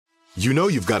You know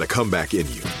you've got a comeback in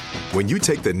you. When you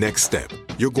take the next step,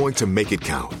 you're going to make it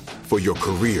count for your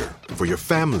career, for your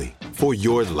family, for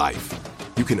your life.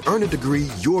 You can earn a degree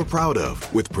you're proud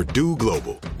of with Purdue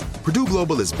Global. Purdue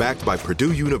Global is backed by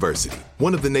Purdue University,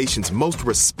 one of the nation's most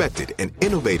respected and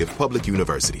innovative public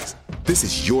universities. This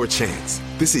is your chance.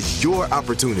 This is your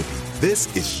opportunity.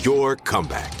 This is your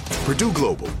comeback. Purdue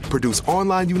Global, Purdue's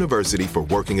online university for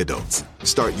working adults.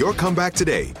 Start your comeback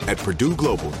today at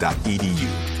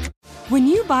purdueglobal.edu. When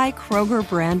you buy Kroger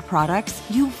brand products,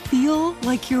 you feel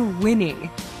like you're winning.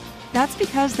 That's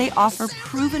because they offer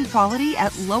proven quality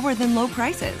at lower than low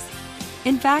prices.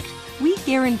 In fact, we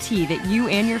guarantee that you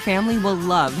and your family will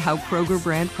love how Kroger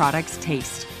brand products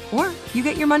taste, or you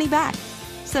get your money back.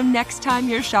 So next time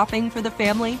you're shopping for the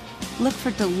family, look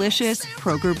for delicious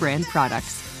Kroger brand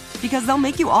products, because they'll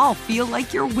make you all feel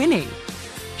like you're winning.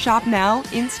 Shop now,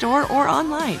 in-store, or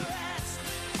online.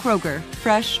 Kroger,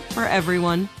 fresh for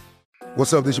everyone.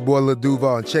 What's up, this your boy Lil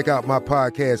Duval, and check out my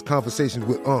podcast, Conversations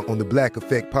with Unc, on the Black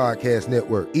Effect Podcast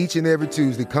Network. Each and every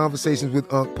Tuesday, Conversations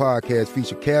with Unc podcast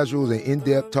feature casuals and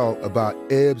in-depth talk about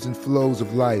ebbs and flows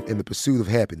of life and the pursuit of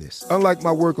happiness. Unlike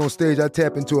my work on stage, I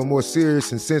tap into a more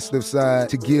serious and sensitive side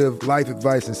to give life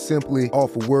advice and simply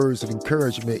offer words of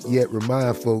encouragement, yet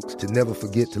remind folks to never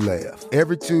forget to laugh.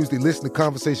 Every Tuesday, listen to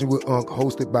Conversations with Unc,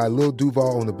 hosted by Lil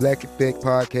Duval on the Black Effect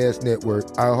Podcast Network,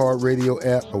 iHeartRadio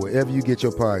app, or wherever you get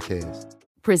your podcasts.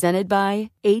 Presented by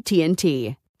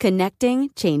AT&T. Connecting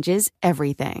changes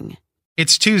everything.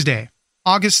 It's Tuesday,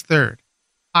 August 3rd.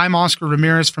 I'm Oscar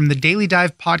Ramirez from the Daily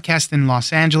Dive podcast in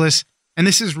Los Angeles, and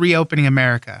this is Reopening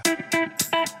America.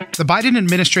 The Biden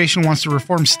administration wants to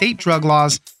reform state drug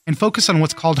laws and focus on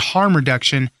what's called harm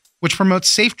reduction, which promotes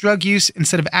safe drug use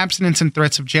instead of abstinence and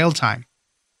threats of jail time.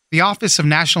 The Office of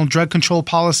National Drug Control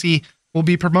Policy will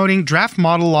be promoting draft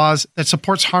model laws that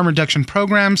supports harm reduction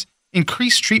programs,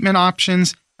 increase treatment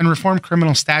options, and reform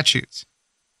criminal statutes.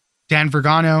 Dan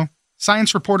Vergano,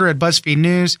 science reporter at BuzzFeed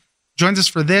News, joins us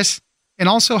for this, and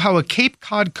also how a Cape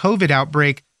Cod COVID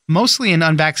outbreak, mostly in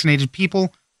unvaccinated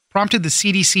people, prompted the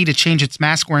CDC to change its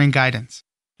mask-wearing guidance.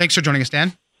 Thanks for joining us,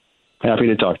 Dan. Happy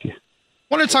to talk to you. I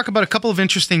wanted to talk about a couple of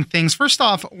interesting things. First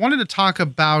off, I wanted to talk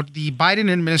about the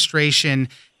Biden administration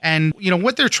and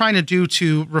what they're trying to do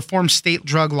to reform state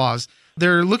drug laws.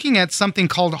 They're looking at something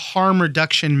called harm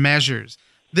reduction measures.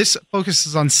 This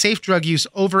focuses on safe drug use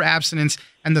over abstinence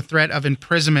and the threat of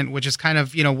imprisonment, which is kind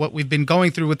of, what we've been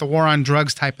going through with the war on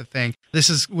drugs type of thing.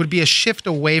 This would be a shift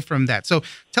away from that. So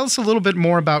tell us a little bit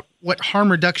more about what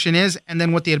harm reduction is and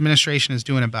then what the administration is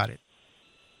doing about it.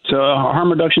 So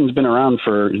harm reduction has been around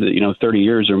for 30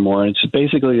 years or more. It's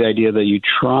basically the idea that you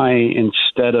try,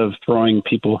 instead of throwing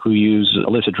people who use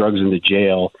illicit drugs into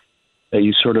jail, that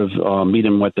you sort of meet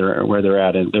them where they're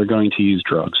at, and they're going to use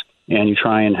drugs. And you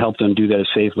try and help them do that as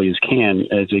safely as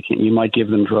they can. You might give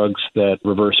them drugs that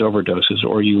reverse overdoses,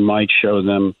 or you might show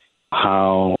them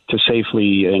how to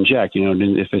safely inject,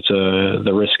 if it's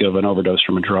the risk of an overdose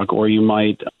from a drug, or you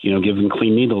might, give them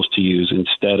clean needles to use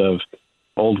instead of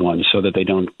old ones so that they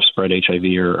don't spread HIV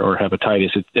or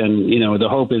hepatitis. And the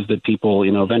hope is that people,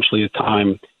 eventually with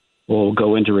time will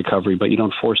go into recovery, but you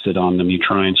don't force it on them. You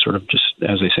try and sort of just,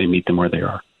 as they say, meet them where they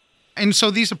are. And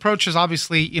so these approaches,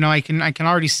 obviously, I can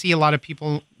already see a lot of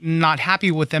people not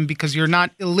happy with them because you're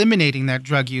not eliminating that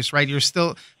drug use, right?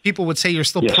 People would say you're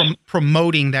still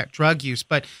promoting that drug use.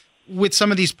 But with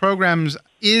some of these programs,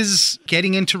 is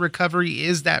getting into recovery,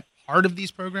 is that part of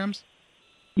these programs?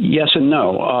 Yes and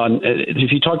no.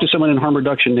 If you talk to someone in harm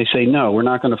reduction, they say, no, we're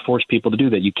not going to force people to do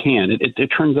that. You can. It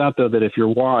turns out, though, that if you're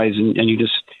wise and you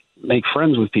just make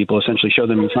friends with people, essentially show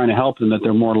them you're trying to help them, that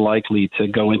they're more likely to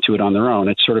go into it on their own.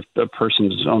 It's sort of a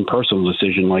person's own personal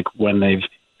decision, like when they've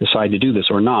decided to do this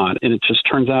or not. And it just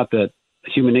turns out that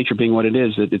human nature being what it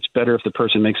is, that it's better if the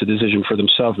person makes a decision for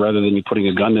themselves rather than you putting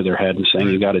a gun to their head and saying,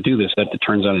 you got to do this. That it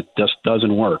turns out it just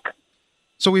doesn't work.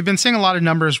 So we've been seeing a lot of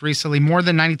numbers recently. More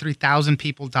than 93,000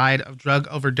 people died of drug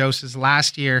overdoses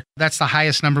last year. That's the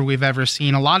highest number we've ever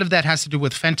seen. A lot of that has to do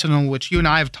with fentanyl, which you and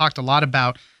I have talked a lot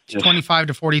about. It's 25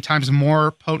 to 40 times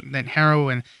more potent than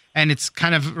heroin, and it's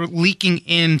kind of leaking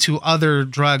into other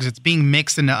drugs. It's being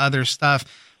mixed into other stuff.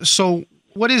 So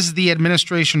what is the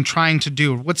administration trying to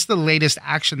do? What's the latest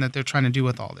action that they're trying to do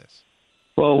with all this?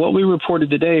 Well, what we reported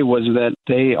today was that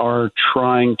they are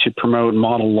trying to promote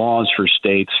model laws for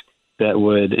states that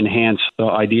would enhance the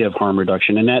idea of harm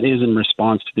reduction, and that is in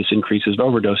response to this increase of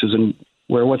overdoses. And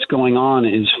where what's going on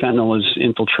is fentanyl has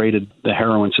infiltrated the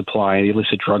heroin supply, the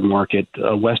illicit drug market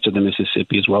west of the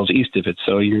Mississippi as well as east of it.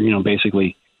 So you're,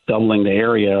 basically doubling the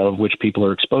area of which people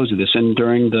are exposed to this. And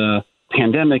during the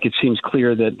pandemic, it seems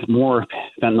clear that more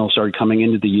fentanyl started coming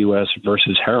into the U.S.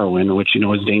 versus heroin, which,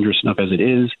 is dangerous enough as it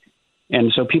is.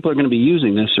 And so people are going to be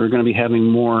using this. They're going to be having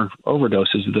more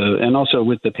overdoses. And also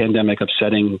with the pandemic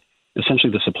upsetting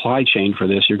essentially the supply chain for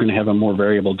this, you're going to have a more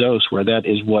variable dose where that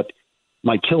is what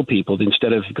might kill people.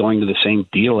 Instead of going to the same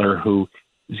dealer who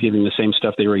is giving the same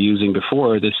stuff they were using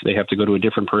before, they have to go to a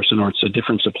different person or it's a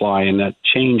different supply. And that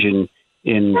change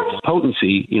in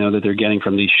potency, that they're getting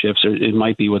from these shifts, it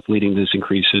might be what's leading to this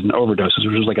increase in overdoses,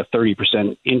 which was like a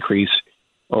 30% increase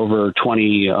over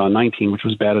 2019, which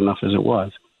was bad enough as it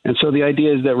was. And so the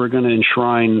idea is that we're going to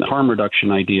enshrine harm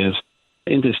reduction ideas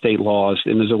into state laws,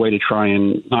 and there's a way to try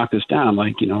and knock this down.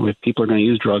 Like, if people are going to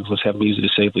use drugs, let's have them use it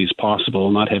as safely as possible,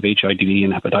 not have HIV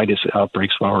and hepatitis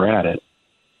outbreaks while we're at it.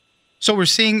 So we're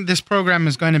seeing this program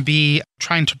is going to be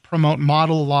trying to promote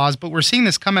model laws, but we're seeing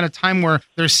this come at a time where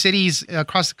there's cities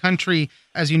across the country,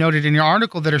 as you noted in your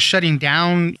article, that are shutting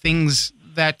down things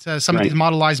that some of these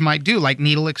model laws might do, like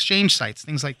needle exchange sites,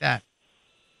 things like that.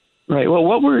 Right. Well,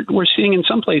 what we're seeing in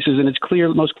some places, and it's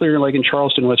most clear, like in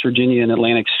Charleston, West Virginia, and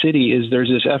Atlantic City, is there's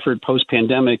this effort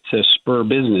post-pandemic to spur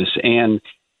business, and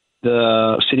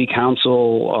the city council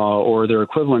or their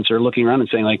equivalents are looking around and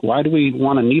saying, like, why do we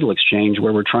want a needle exchange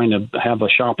where we're trying to have a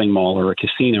shopping mall or a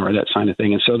casino or that kind of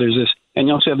thing? And so there's this, and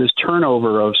you also have this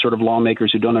turnover of sort of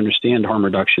lawmakers who don't understand harm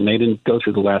reduction. They didn't go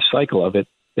through the last cycle of it.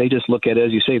 They just look at it,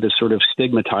 as you say, this sort of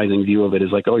stigmatizing view of it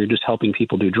is like, oh, you're just helping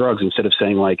people do drugs, instead of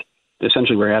saying, like,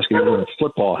 essentially we're asking them to wear a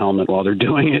football helmet while they're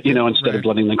doing it, instead of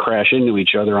letting them crash into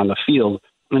each other on the field.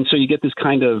 And so you get this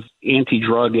kind of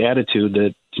anti-drug attitude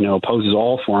that, opposes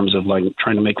all forms of like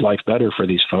trying to make life better for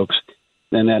these folks.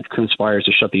 Then that conspires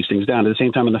to shut these things down. At the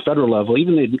same time, on the federal level,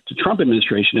 even the Trump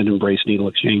administration had embraced needle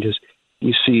exchanges.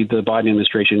 You see the Biden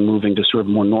administration moving to sort of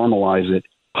more normalize it,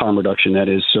 harm reduction, that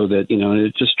is, so that,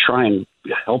 just try and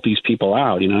help these people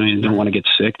out, and don't want to get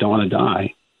sick, don't want to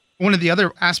die. One of the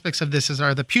other aspects of this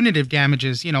are the punitive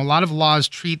damages. A lot of laws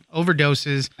treat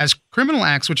overdoses as criminal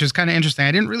acts, which is kind of interesting.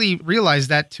 I didn't really realize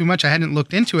that too much. I hadn't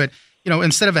looked into it.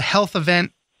 Instead of a health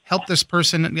event, help this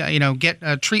person,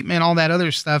 get treatment, all that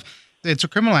other stuff, it's a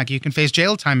criminal act. You can face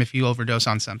jail time if you overdose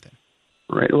on something.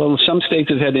 Right. Well, some states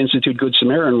have had to institute Good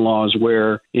Samaritan laws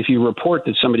where if you report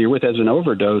that somebody you're with has an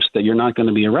overdose, that you're not going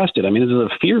to be arrested. I mean, this is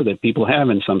a fear that people have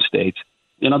in some states.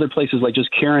 In other places, like just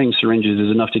carrying syringes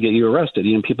is enough to get you arrested.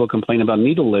 People complain about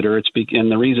needle litter.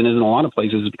 And the reason is in a lot of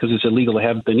places is because it's illegal to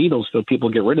have the needles, so people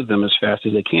get rid of them as fast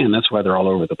as they can. That's why they're all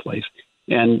over the place.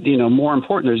 And, more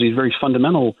important, there's these very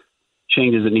fundamental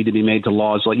changes that need to be made to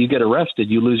laws. Like you get arrested,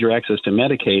 you lose your access to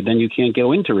Medicaid, then you can't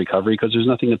go into recovery because there's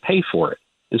nothing to pay for it.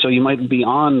 And so you might be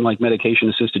on like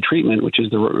medication-assisted treatment, which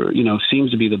is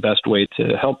seems to be the best way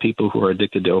to help people who are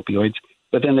addicted to opioids.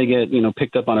 But then they get,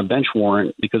 picked up on a bench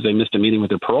warrant because they missed a meeting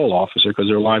with their parole officer because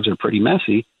their lives are pretty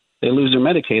messy. They lose their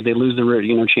Medicaid. They lose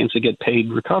their, chance to get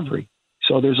paid recovery.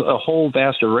 So there's a whole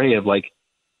vast array of like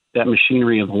that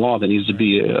machinery of the law that needs to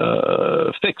be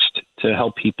fixed to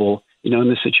help people, in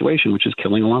this situation, which is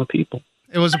killing a lot of people.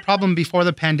 It was a problem before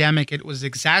the pandemic. It was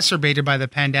exacerbated by the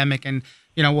pandemic. And,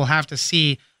 we'll have to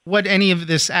see what any of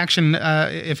this action,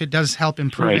 if it does help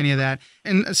improve any of that.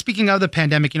 And speaking of the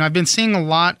pandemic, I've been seeing a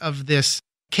lot of this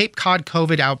Cape Cod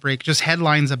COVID outbreak, just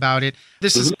headlines about it.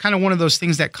 This is kind of one of those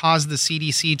things that caused the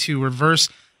CDC to reverse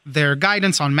their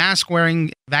guidance on mask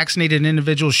wearing. Vaccinated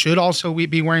individuals should also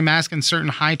be wearing masks in certain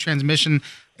high transmission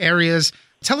areas.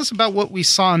 Tell us about what we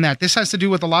saw in that. This has to do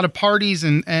with a lot of parties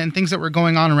and things that were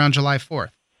going on around July 4th.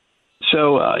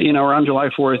 So, around July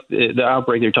 4th, the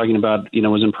outbreak they're talking about,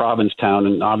 was in Provincetown,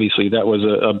 and obviously that was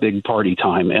a big party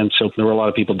time. And so there were a lot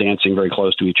of people dancing very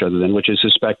close to each other then, which is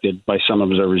suspected by some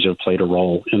observers to have played a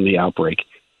role in the outbreak.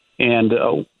 And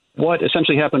what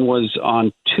essentially happened was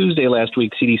on Tuesday last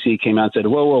week, CDC came out and said,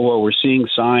 whoa, we're seeing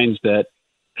signs that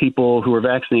people who are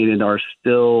vaccinated are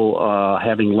still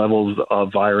having levels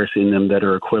of virus in them that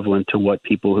are equivalent to what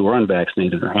people who are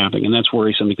unvaccinated are having. And that's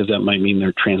worrisome because that might mean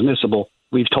they're transmissible.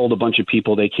 We've told a bunch of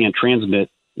people they can't transmit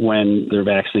when they're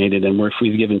vaccinated, and if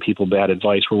we've given people bad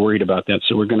advice, we're worried about that.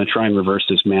 So we're going to try and reverse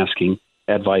this masking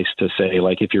advice to say,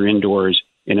 like, if you're indoors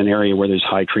in an area where there's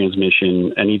high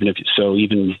transmission, and even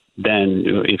then,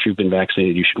 if you've been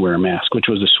vaccinated, you should wear a mask, which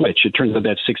was a switch. It turns out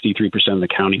that's 63% of the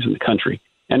counties in the country.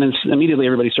 And then immediately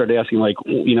everybody started asking, like,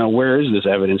 where is this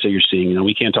evidence that you're seeing?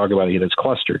 We can't talk about it yet. It's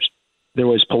clusters. There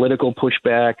was political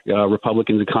pushback.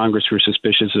 Republicans in Congress were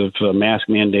suspicious of mask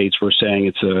mandates. Were saying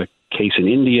it's a case in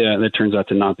India. That turns out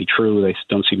to not be true. They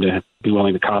don't seem to be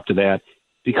willing to cop to that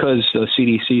because the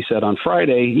CDC said on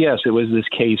Friday, yes, it was this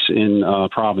case in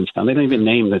Provincetown. They don't even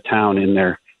name the town in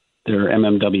their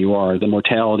MMWR, the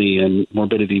Mortality and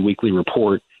Morbidity Weekly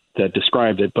Report. that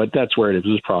described it, but that's where it is. It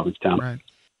was Provincetown. Right.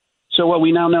 So what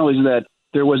we now know is that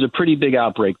there was a pretty big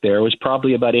outbreak there. It was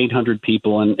probably about 800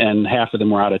 people, and half of them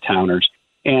were out-of-towners.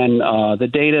 And the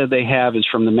data they have is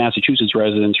from the Massachusetts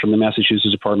residents, from the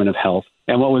Massachusetts Department of Health.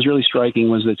 And what was really striking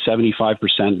was that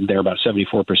 75%, they're about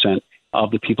 74%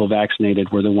 of the people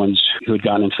vaccinated were the ones who had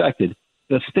gotten infected.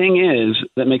 The thing is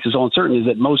that makes us all uncertain is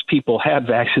that most people had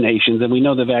vaccinations, and we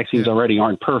know the vaccines already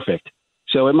aren't perfect.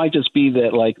 So it might just be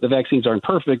that, like, the vaccines aren't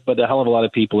perfect, but a hell of a lot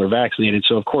of people are vaccinated.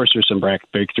 So, of course, there's some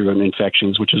breakthrough in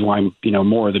infections, which is why,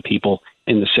 more of the people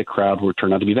in the sick crowd were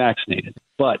turned out to be vaccinated.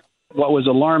 But what was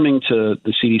alarming to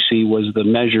the CDC was the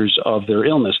measures of their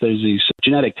illness. There's these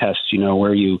genetic tests,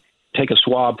 where you take a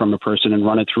swab from a person and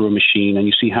run it through a machine, and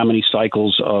you see how many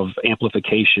cycles of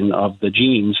amplification of the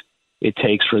genes it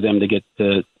takes for them to get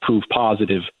the proof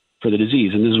positive for the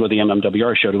disease. And this is what the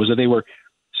MMWR showed. It was that they were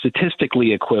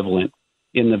statistically equivalent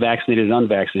in the vaccinated and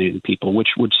unvaccinated people, which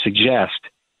would suggest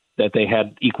that they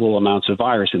had equal amounts of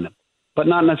virus in them, but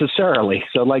not necessarily.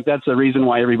 So, that's the reason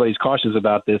why everybody's cautious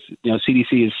about this.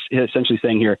 CDC is essentially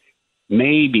saying here,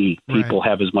 maybe people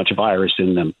have as much virus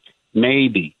in them,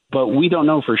 maybe, but we don't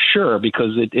know for sure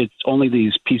because it's only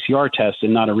these PCR tests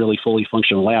and not a really fully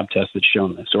functional lab test that's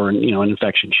shown this, or an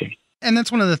infection chain. And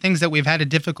that's one of the things that we've had a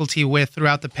difficulty with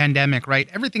throughout the pandemic, right?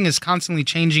 Everything is constantly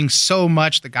changing so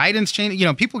much. The guidance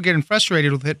changing, people are getting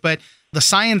frustrated with it, but the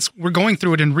science, we're going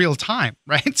through it in real time,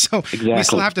 right? So we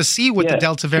still have to see what the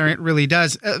Delta variant really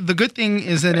does. The good thing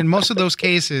is that in most of those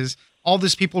cases, all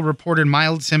these people reported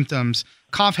mild symptoms,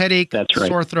 cough, headache,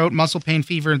 sore throat, muscle pain,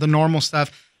 fever, the normal stuff.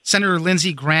 Senator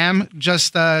Lindsey Graham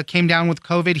just came down with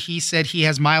COVID. He said he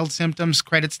has mild symptoms,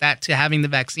 credits that to having the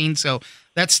vaccine. So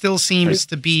that still seems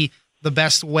to be the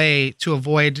best way to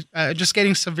avoid just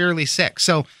getting severely sick.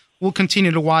 So we'll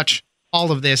continue to watch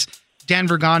all of this. Dan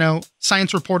Vergano,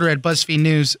 science reporter at BuzzFeed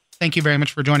News, thank you very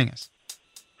much for joining us.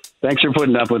 Thanks for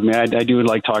putting up with me. I do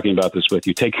like talking about this with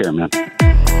you. Take care, man.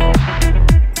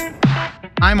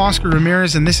 I'm Oscar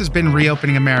Ramirez, and this has been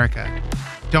Reopening America.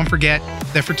 Don't forget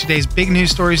that for today's big news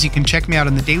stories, you can check me out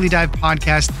on the Daily Dive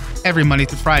podcast every Monday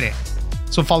through Friday.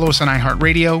 So follow us on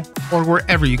iHeartRadio or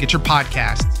wherever you get your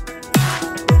podcasts.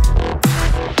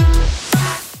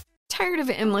 Tired of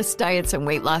endless diets and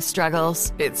weight loss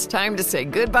struggles? It's time to say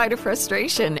goodbye to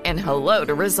frustration and hello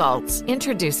to results.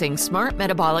 Introducing Smart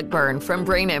Metabolic Burn from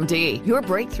BrainMD, your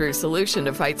breakthrough solution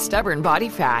to fight stubborn body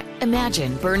fat.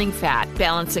 Imagine burning fat,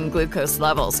 balancing glucose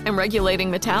levels, and regulating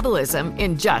metabolism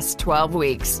in just 12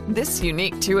 weeks. This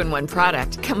unique 2-in-1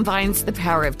 product combines the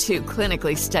power of 2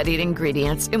 clinically studied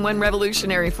ingredients in one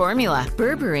revolutionary formula.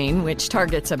 Berberine, which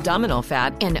targets abdominal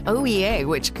fat, and OEA,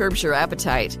 which curbs your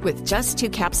appetite. With just 2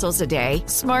 capsules a day,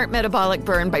 Smart Metabolic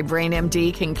Burn by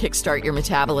BrainMD can kickstart your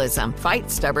metabolism,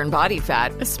 fight stubborn body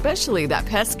fat, especially that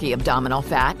pesky abdominal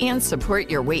fat, and support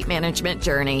your weight management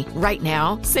journey. Right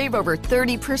now, save over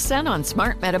 30% on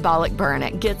Smart Metabolic Burn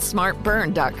at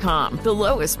GetSmartBurn.com. The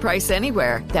lowest price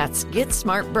anywhere. That's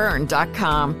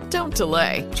GetSmartBurn.com. Don't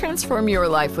delay. Transform your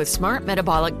life with Smart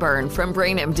Metabolic Burn from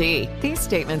BrainMD. These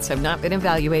statements have not been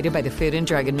evaluated by the Food and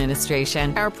Drug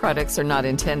Administration. Our products are not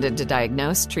intended to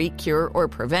diagnose, treat, cure, or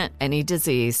prevent any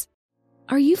disease.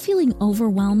 Are you feeling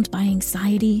overwhelmed by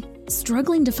anxiety,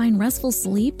 struggling to find restful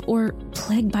sleep, or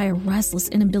plagued by a restless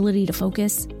inability to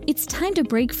focus? It's time to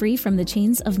break free from the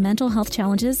chains of mental health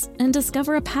challenges and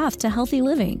discover a path to healthy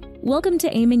living. Welcome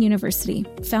to Amen University,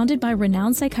 founded by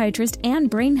renowned psychiatrist and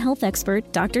brain health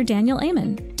expert Dr. Daniel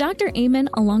Amen. Dr. Amen,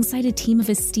 alongside a team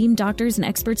of esteemed doctors and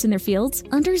experts in their fields,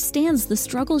 understands the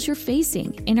struggles you're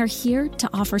facing and are here to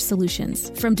offer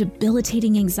solutions. From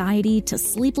debilitating anxiety to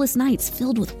sleepless nights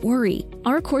filled with worry,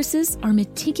 our courses are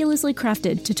meticulously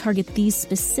crafted to target these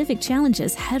specific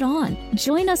challenges head-on.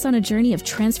 Join us on a journey of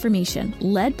transformation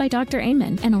led by Dr.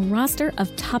 Amen and a roster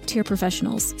of top-tier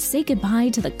professionals. Say goodbye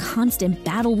to the constant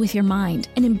battle with your mind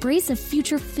and embrace a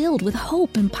future filled with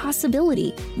hope and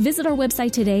possibility. Visit our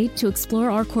website today to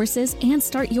explore our courses and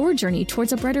start your journey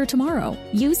towards a brighter tomorrow.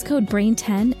 Use code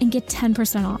BRAIN10 and get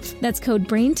 10% off. That's code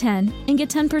BRAIN10 and get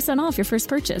 10% off your first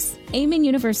purchase. Amen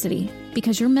University,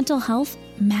 because your mental health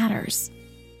matters.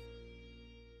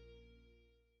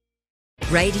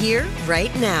 Right here,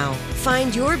 right now.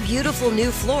 Find your beautiful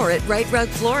new floor at Right Rug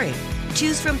Flooring.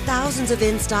 Choose from thousands of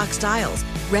in-stock styles,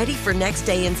 ready for next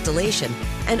day installation,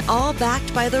 and all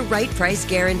backed by the right price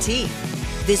guarantee.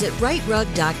 Visit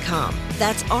rightrug.com.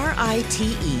 That's RITERUG.com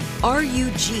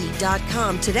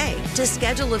today to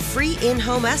schedule a free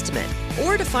in-home estimate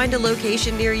or to find a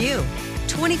location near you.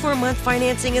 24-month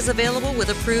financing is available with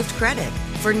approved credit.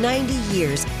 For 90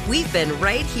 years, we've been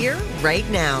right here, right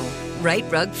now. Right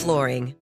Rug Flooring.